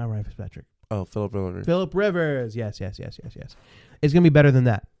 No, not Ryan Fitzpatrick. Oh, Phillip Rivers. Phillip Rivers. Yes. It's going to be better than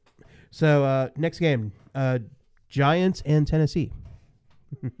that. So, next game. Giants and Tennessee.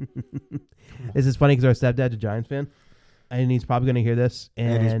 This is funny because our stepdad's a Giants fan. And he's probably going to hear this.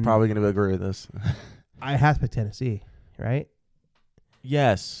 And he's probably going to agree with this. I have to pick Tennessee, right?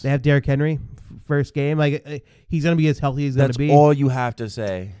 Yes. They have Derrick Henry. First game. He's going to be as healthy as he's going to be. That's all you have to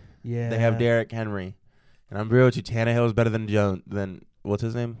say. Yeah. They have Derrick Henry. And I'm real with you, Tannehill is better than Jones. What's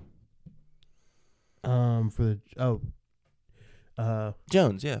his name? Jones,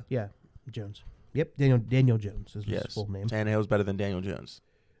 yeah. Yeah, Jones. Yep, Daniel Jones is his full name. Tannehill's better than Daniel Jones.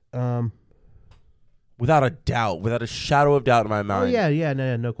 Without a doubt, without a shadow of doubt in my mind. Oh yeah,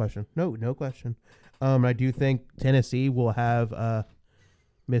 no question. No question. I do think Tennessee will have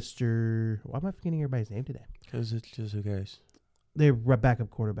Mr. Why am I forgetting everybody's name today? Because it's just who cares. Their backup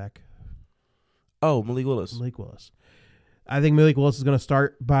quarterback. Oh, Malik Willis. I think Malik Willis is going to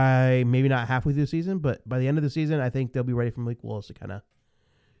start by maybe not halfway through the season, but by the end of the season, I think they'll be ready for Malik Willis to kind of.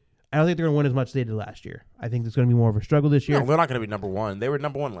 I don't think they're going to win as much as they did last year. I think it's going to be more of a struggle this year. No, they're not going to be number one. They were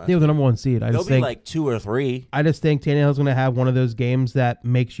number one last year. They were the number one seed. They'll be like 2 or 3. I just think Tannehill's going to have one of those games that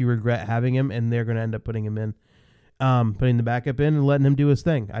makes you regret having him, and they're going to end up putting him in, putting the backup in and letting him do his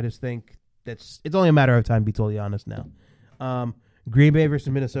thing. I just think it's only a matter of time, to be totally honest now. Green Bay versus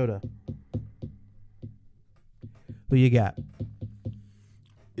Minnesota. Who you got?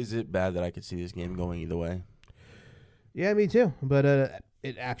 Is it bad that I could see this game going either way? Yeah, me too. But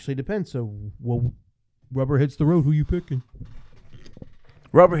it actually depends. So, rubber hits the road. Who you picking?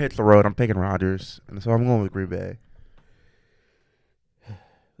 Rubber hits the road. I'm picking Rodgers, and so I'm going with Green Bay.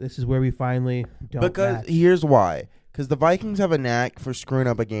 This is where we finally don't match. Here's why. Because the Vikings have a knack for screwing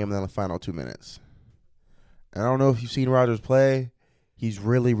up a game in the final 2 minutes. And I don't know if you've seen Rodgers play. He's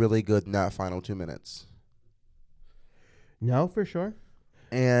really, really good in that final 2 minutes. No, for sure.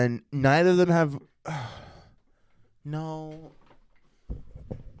 And neither of them have... no.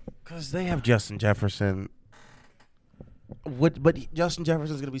 Because they have Justin Jefferson. But Justin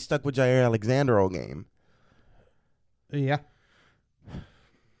Jefferson's going to be stuck with Jair Alexander all game. Yeah.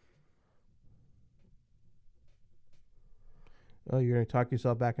 Oh, you're going to talk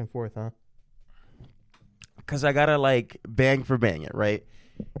yourself back and forth, huh? Because I got to, bang for bang it, right?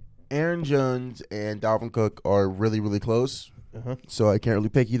 Aaron Jones and Dalvin Cook are really, really close. So I can't really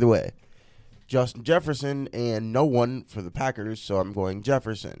pick either way. Justin Jefferson and no one for the Packers, so I'm going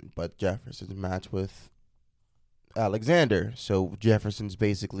Jefferson. But Jefferson's matched with Alexander, so Jefferson's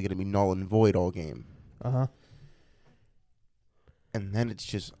basically going to be null and void all game. And then it's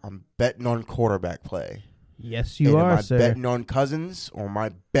just, I'm betting on quarterback play. Yes, you are, sir. Am I betting on Cousins or am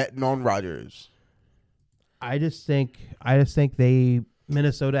I betting on Rodgers? I just think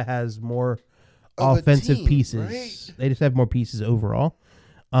Minnesota has more offensive pieces. Right? They just have more pieces overall.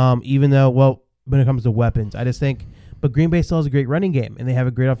 Even though, when it comes to weapons, I just think, but Green Bay still has a great running game and they have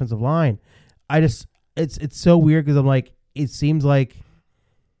a great offensive line. It's so weird because I'm like, it seems like,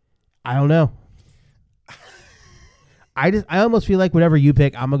 I don't know. I almost feel like whatever you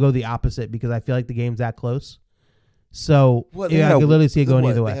pick, I'm gonna go the opposite because I feel like the game's that close. So I could literally see it going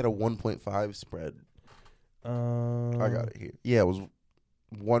either way. They had a 1.5 spread. I got it here. Yeah, it was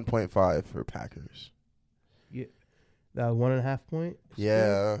 1.5 for Packers. Yeah, that 1.5 point.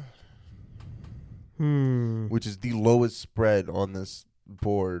 Yeah. Which is the lowest spread on this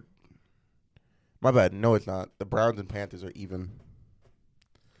board. My bad. No, it's not. The Browns and Panthers are even.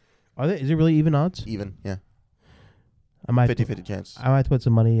 Are they? Is it really even odds? Even, yeah. I might 50-50 chance. I might put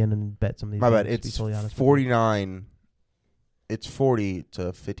some money in and bet some of these. My bad. games, to be It's totally honest 49. It's 40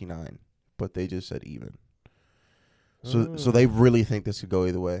 to 59, but they just said even. So they really think this could go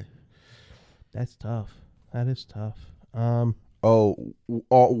either way. That's tough. That is tough. One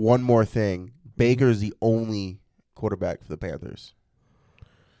more thing. Baker's the only quarterback for the Panthers.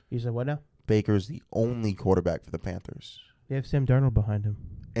 You said what now? Baker's the only quarterback for the Panthers. They have Sam Darnold behind him.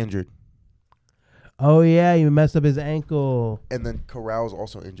 Injured. Oh, yeah. He messed up his ankle. And then Corral's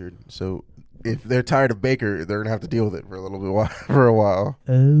also injured. So if they're tired of Baker, they're going to have to deal with it for a little bit for a while.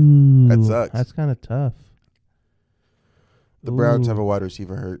 Oh. That sucks. That's kind of tough. The Browns have a wide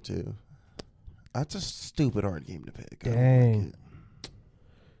receiver hurt, too. That's a stupid hard game to pick. Dang.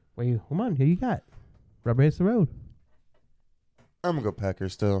 Wait, come on. Who you got? Rubber hits the road. I'm going to go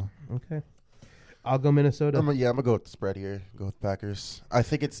Packers still. Okay. I'll go Minnesota. I'm going to go with the spread here. Go with Packers. I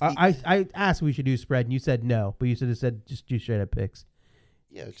think it's... I asked if we should do spread, and you said no. But you should have said just do straight up picks.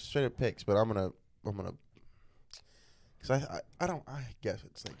 Yeah, just straight up picks. But I'm going to... Because I guess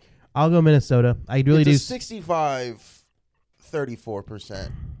it's like... I'll go Minnesota. I really do...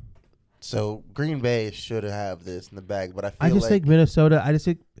 65-34%. So Green Bay should have this in the bag, but I just think Minnesota. I just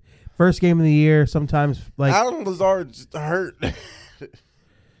think first game of the year. Sometimes like Alan Lazard's hurt.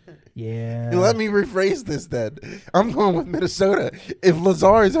 Yeah. Let me rephrase this then. I'm going with Minnesota. If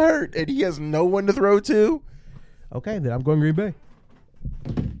Lazard's hurt and he has no one to throw to, okay, then I'm going Green Bay.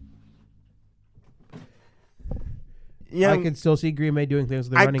 Yeah, I can still see Green Bay doing things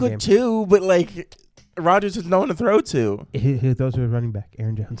with the running game. I could too, but like Rodgers has no one to throw to. Who throws to his running back?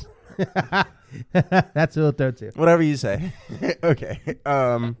 Aaron Jones. That's who he'll throw to. Whatever you say. Okay.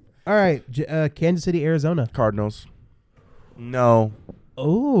 All right. Kansas City, Arizona. Cardinals. No.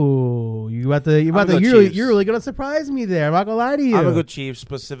 Oh, you're really gonna surprise me there. I'm not gonna lie to you. I'm gonna go Chiefs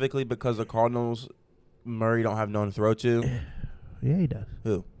specifically because the Cardinals, Murray don't have no one to throw to. Yeah, he does.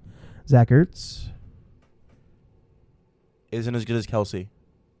 Who? Zach Ertz. Isn't as good as Kelsey.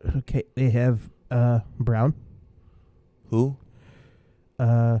 Okay, they have Brown. Who?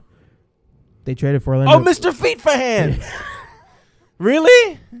 They traded for Orlando. Oh, Mr. Feet for Hands.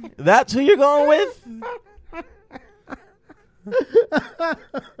 Really? That's who you're going with?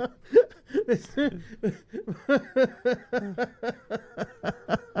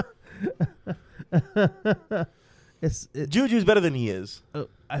 Juju's better than he is.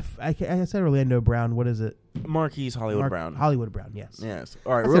 I said Orlando Brown. What is it? Marquise Brown. Hollywood Brown. Yes. Yes.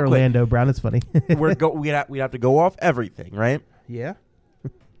 All right. I Real said Orlando Brown. It's funny. We'd have to go off everything, right? Yeah.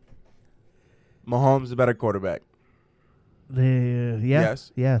 Mahomes is a better quarterback.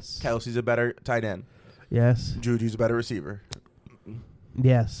 Yes. Kelsey's a better tight end. Yes. Juju's a better receiver.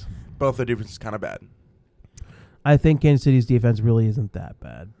 Yes. Both the defense is kind of bad. I think Kansas City's defense really isn't that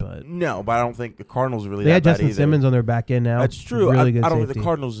bad, but no, but I don't think the Cardinals are really they that had bad Justin either. Simmons on their back end now. That's true. Really good I don't safety. think the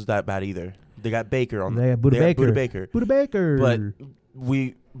Cardinals is that bad either. They got Baker on. They have Buda Baker. Buda Baker. But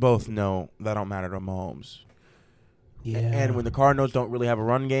we both know that don't matter to Mahomes. Yeah. And when the Cardinals don't really have a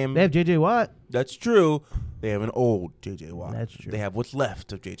run game, they have J.J. Watt. That's true. They have an old J.J. Watt. That's true. They have what's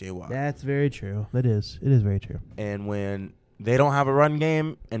left of J.J. Watt. That's very true. It is very true. And when they don't have a run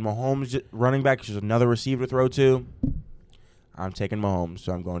game and Mahomes running back is just another receiver to throw to, I'm taking Mahomes,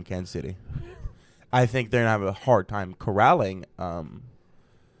 so I'm going Kansas City. I think they're going to have a hard time corralling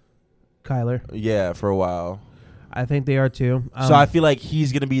Kyler. Yeah, for a while. I think they are too. So I feel like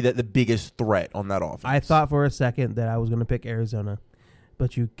he's going to be the biggest threat on that offense. I thought for a second that I was going to pick Arizona,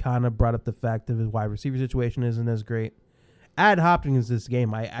 but you kind of brought up the fact that his wide receiver situation isn't as great. Add Hopkins this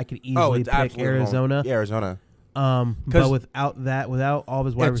game, I could easily pick Arizona. Arizona. But without all of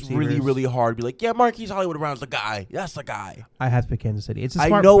his wide receivers, it's really, really hard to be like, yeah, Marquise Hollywood Brown's the guy. That's the guy. I have to pick Kansas City. It's a I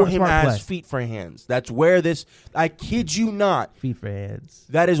smart, know him smart as play. feet for hands. That's where I kid you not. Feet for hands.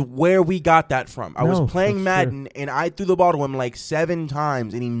 That is where we got that from. I was playing Madden, true. and I threw the ball to him like 7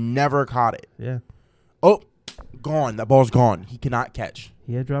 times, and he never caught it. Yeah. Oh, gone. That ball's gone. He cannot catch.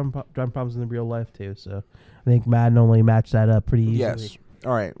 He had drum problems in the real life, too, so I think Madden only matched that up pretty easily. Yes.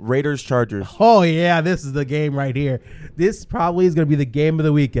 All right, Raiders, Chargers. Oh, yeah, this is the game right here. This probably is going to be the game of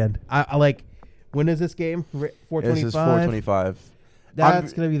the weekend. I like, when is this game? 4:25? This is 4:25.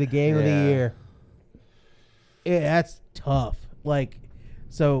 That's going to be the game of the year. Yeah, that's tough. Like,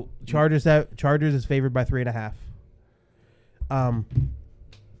 so Chargers is favored by 3.5.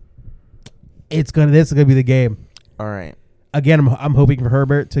 This is going to be the game. All right. Again, I'm hoping for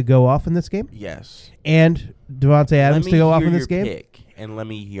Herbert to go off in this game. Yes. And Devontae Adams to go off in this game. Pick, and let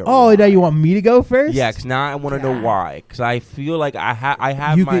me hear. Oh, why. now you want me to go first? Yeah, because now I want to know why. Because I feel like I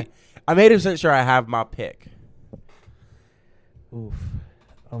have my. I'm 80% sure I have my pick. Oof.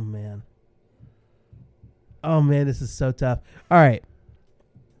 Oh man. Oh man, this is so tough. All right.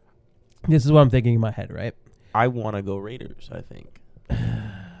 This is what I'm thinking in my head, right? I want to go Raiders, I think.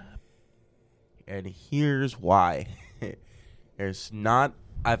 And here's why. There's not.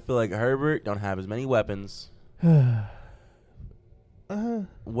 I feel like Herbert don't have as many weapons. What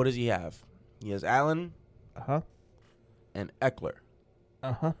does he have? He has Allen. And Eckler.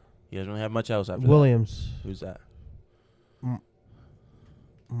 He doesn't really have much else after Williams. that. Who's that?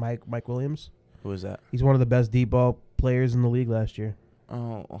 Mike Williams. Who is that? He's one of the best deep ball players in the league last year.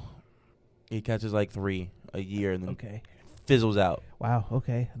 Oh. He catches like 3 a year and then Okay. fizzles out. Wow.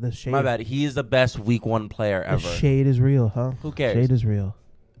 Okay. The shade. My bad. He is the best week 1 player ever. The shade is real, huh? Who cares? Shade is real.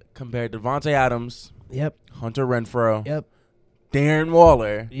 Compared to Devontae Adams. Yep. Hunter Renfrow. Yep. Darren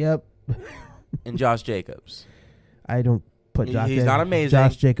Waller. Yep. And Josh Jacobs. I don't put Josh. He's not amazing.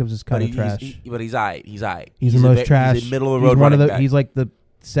 Josh Jacobs is kind of trash. But he's aight. He's aight. He's the most trash. He's a middle of the road running back. He's like the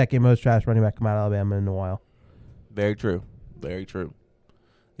second most trash running back come out of Alabama in a while. Very true. Very true.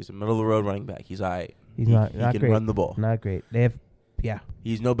 He's a middle of the road running back. He's aight. He's he not can great. run the ball. Not great. They have, yeah.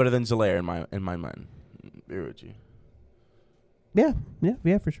 He's no better than Zalaire in my mind. Agree with you. Yeah,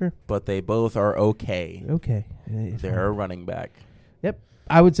 for sure. But they both are okay. Okay. They're a running back. Yep.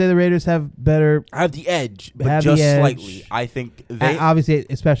 I would say the Raiders have better. I have the edge, but just slightly. I think they obviously,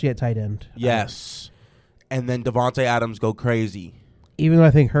 especially at tight end. Yes. And then Devontae Adams go crazy. Even though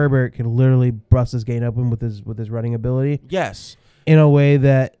I think Herbert can literally bust his game open with his running ability. Yes. In a way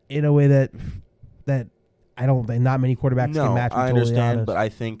that I don't think not many quarterbacks can match. I understand, but I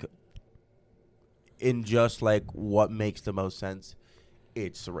think in just like what makes the most sense,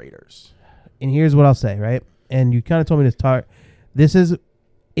 it's the Raiders. And here's what I'll say, right? And you kind of told me this. This is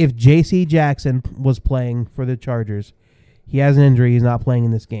if J.C. Jackson was playing for the Chargers, he has an injury. He's not playing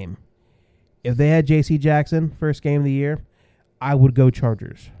in this game. If they had J.C. Jackson first game of the year, I would go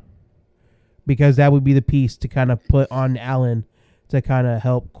Chargers because that would be the piece to kind of put on Allen to kind of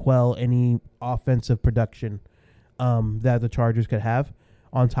help quell any offensive production that the Chargers could have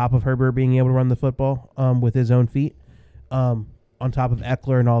on top of Herbert being able to run the football with his own feet, on top of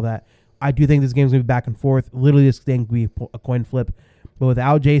Eckler and all that. I do think this game's going to be back and forth. Literally, this thing could be a coin flip. But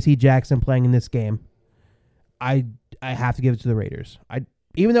without J.C. Jackson playing in this game, I have to give it to the Raiders.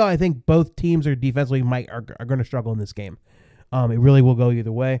 Even though I think both teams are defensively are going to struggle in this game. It really will go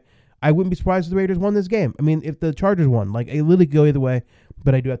either way. I wouldn't be surprised if the Raiders won this game. I mean, if the Chargers won, like it literally could go either way.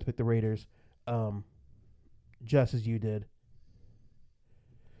 But I do have to pick the Raiders, just as you did.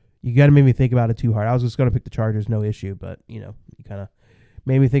 You got to make me think about it too hard. I was just going to pick the Chargers, no issue. But you kind of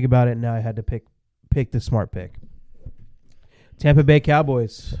made me think about it. And now I had to pick the smart pick. Tampa Bay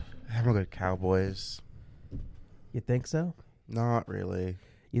Cowboys. I'm going to go Cowboys. You think so? Not really.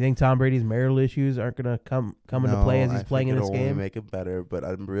 You think Tom Brady's marital issues aren't going to come into play as he's playing in this game? Only make it better, but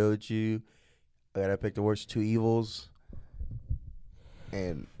I'm real with you. I got to pick the worst 2 evils.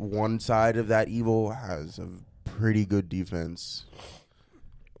 And one side of that evil has a pretty good defense.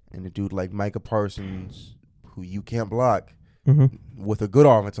 And a dude like Micah Parsons, who you can't block, with a good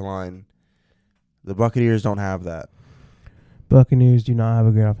offensive line. The Buccaneers don't have that. Buccaneers do not have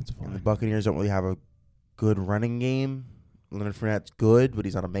a great offensive line. And the Buccaneers don't really have a good running game. Leonard Fournette's good, but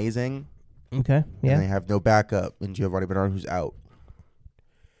he's not amazing. Okay, yeah. And they have no backup in Giovanni Bernard, who's out.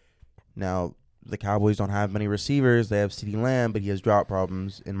 Now, the Cowboys don't have many receivers. They have CeeDee Lamb, but he has drop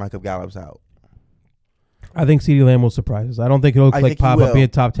problems, and Michael Gallup's out. I think CeeDee Lamb will surprise us. I don't think he'll pop up be a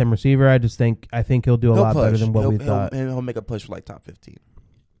top 10 receiver. I think he'll do a lot better than what we thought. He'll make a push for like top 15.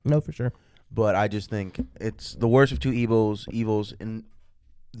 No, for sure. But I just think it's the worst of 2 evils. Evils in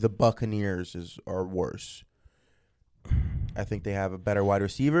the Buccaneers are worse. I think they have a better wide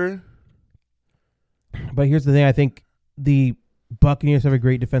receiver. But here's the thing. I think the Buccaneers have a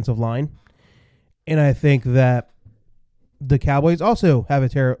great defensive line. And I think that the Cowboys also have a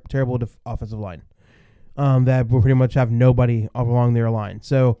terrible offensive line. That will pretty much have nobody along their line.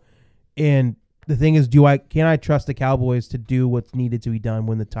 So, and the thing is, can I trust the Cowboys to do what's needed to be done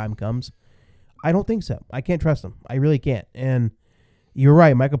when the time comes? I don't think so. I can't trust them. I really can't. And you're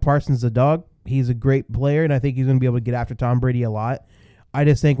right. Micah Parsons is a dog. He's a great player, and I think he's going to be able to get after Tom Brady a lot. I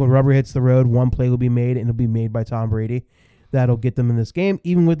just think when rubber hits the road, one play will be made, and it'll be made by Tom Brady. That'll get them in this game,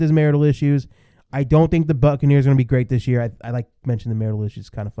 even with his marital issues. I don't think the Buccaneers are going to be great this year. I like to mention the marital issues. It's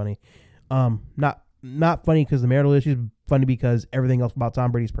kind of funny. Not funny because the marital issues, funny because everything else about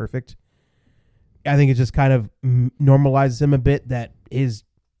Tom Brady's perfect. I think it just kind of normalizes him a bit that his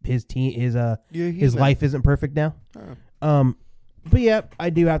team his life isn't perfect now. But yeah, I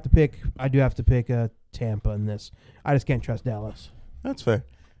do have to pick Tampa in this. I just can't trust Dallas. That's fair.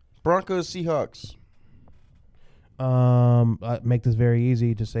 Broncos, Seahawks. Make this very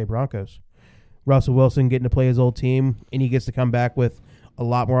easy to say Broncos. Russell Wilson getting to play his old team, and he gets to come back with a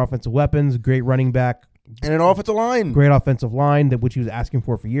lot more offensive weapons, great running back, and an offensive line. Great offensive line, which he was asking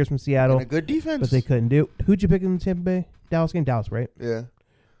for years from Seattle. And a good defense. But they couldn't do. Who'd you pick in the Tampa Bay? Dallas game? Dallas, right? Yeah.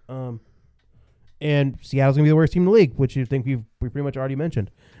 And Seattle's going to be the worst team in the league, which you think we pretty much already mentioned.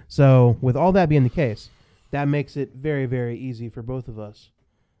 So with all that being the case, that makes it very, very easy for both of us.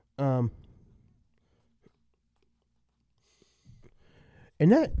 And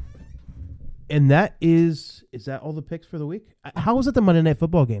that is that all the picks for the week? How was it the Monday Night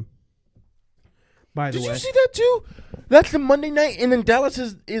Football game? By the way, did you see that too? That's the Monday night, and then Dallas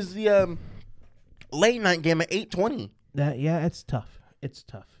is the late night game at 8:20. It's tough. It's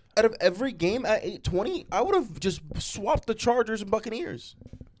tough. Out of every game at 8:20, I would have just swapped the Chargers and Buccaneers.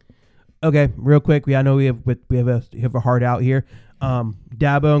 Okay, real quick, I know we have a hard out here.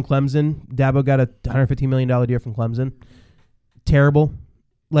 Dabo and Clemson. Dabo got a $115 million deal from Clemson. Terrible.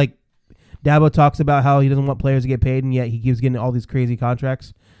 Like, Dabo talks about how he doesn't want players to get paid, and yet he keeps getting all these crazy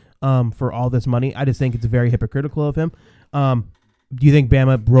contracts for all this money. I just think it's very hypocritical of him. Do you think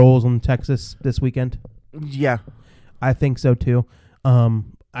Bama rolls on Texas this weekend? Yeah. I think so, too.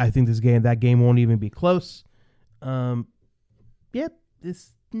 I think that game won't even be close. Yep,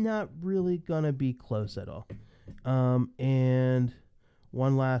 it's not really going to be close at all. And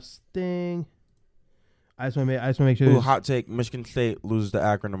one last thing. I just want to make sure. Ooh, hot take. Michigan State loses to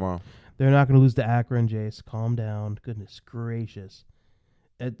Akron tomorrow. They're not going to lose to Akron, Jace. Calm down. Goodness gracious.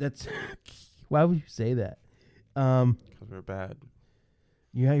 That's why would you say that? Because we're bad.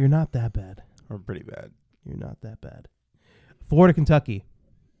 Yeah, you're not that bad. We're pretty bad. You're not that bad. Florida, Kentucky.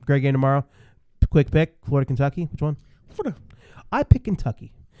 Great game tomorrow. Quick pick. Florida, Kentucky. Which one? Florida. I pick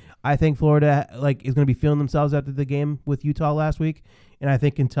Kentucky. I think Florida is going to be feeling themselves after the game with Utah last week, and I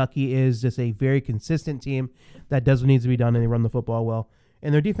think Kentucky is just a very consistent team that does what needs to be done, and they run the football well,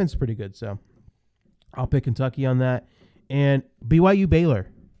 and their defense is pretty good. So I'll pick Kentucky on that. And BYU, Baylor.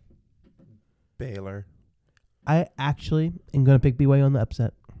 I actually am going to pick BYU on the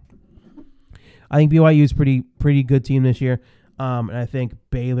upset. I think BYU is pretty good team this year, and I think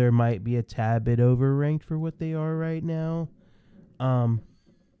Baylor might be a tad bit overranked for what they are right now.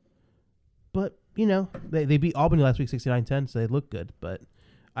 But, they beat Albany last week 69-10, so they look good. But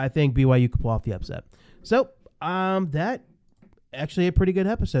I think BYU could pull off the upset. So, that actually a pretty good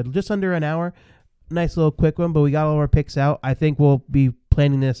episode. Just under an hour. Nice little quick one, but we got all our picks out. I think we'll be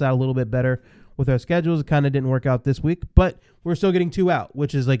planning this out a little bit better with our schedules. It kind of didn't work out this week, but we're still getting 2 out,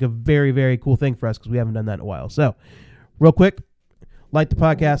 which is like a very, very cool thing for us because we haven't done that in a while. So, real quick, like the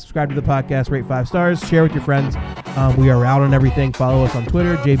podcast, subscribe to the podcast, rate 5 stars, share with your friends. We are out on everything. Follow us on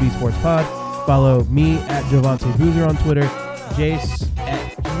Twitter, JB Sports Pod. Follow me at Javante Boozer on Twitter, Jace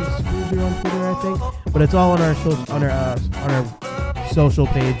at Jace Boozer on Twitter, I think. But it's all on our social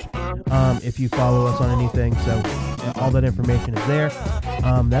page. If you follow us on anything, so all that information is there.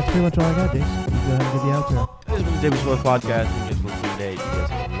 That's pretty much all I got, Jace. You go ahead and give the outro. This has been the JB Sports Podcast. You guys will see today. You guys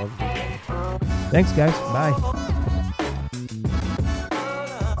have a lovely day. Thanks, guys. Bye.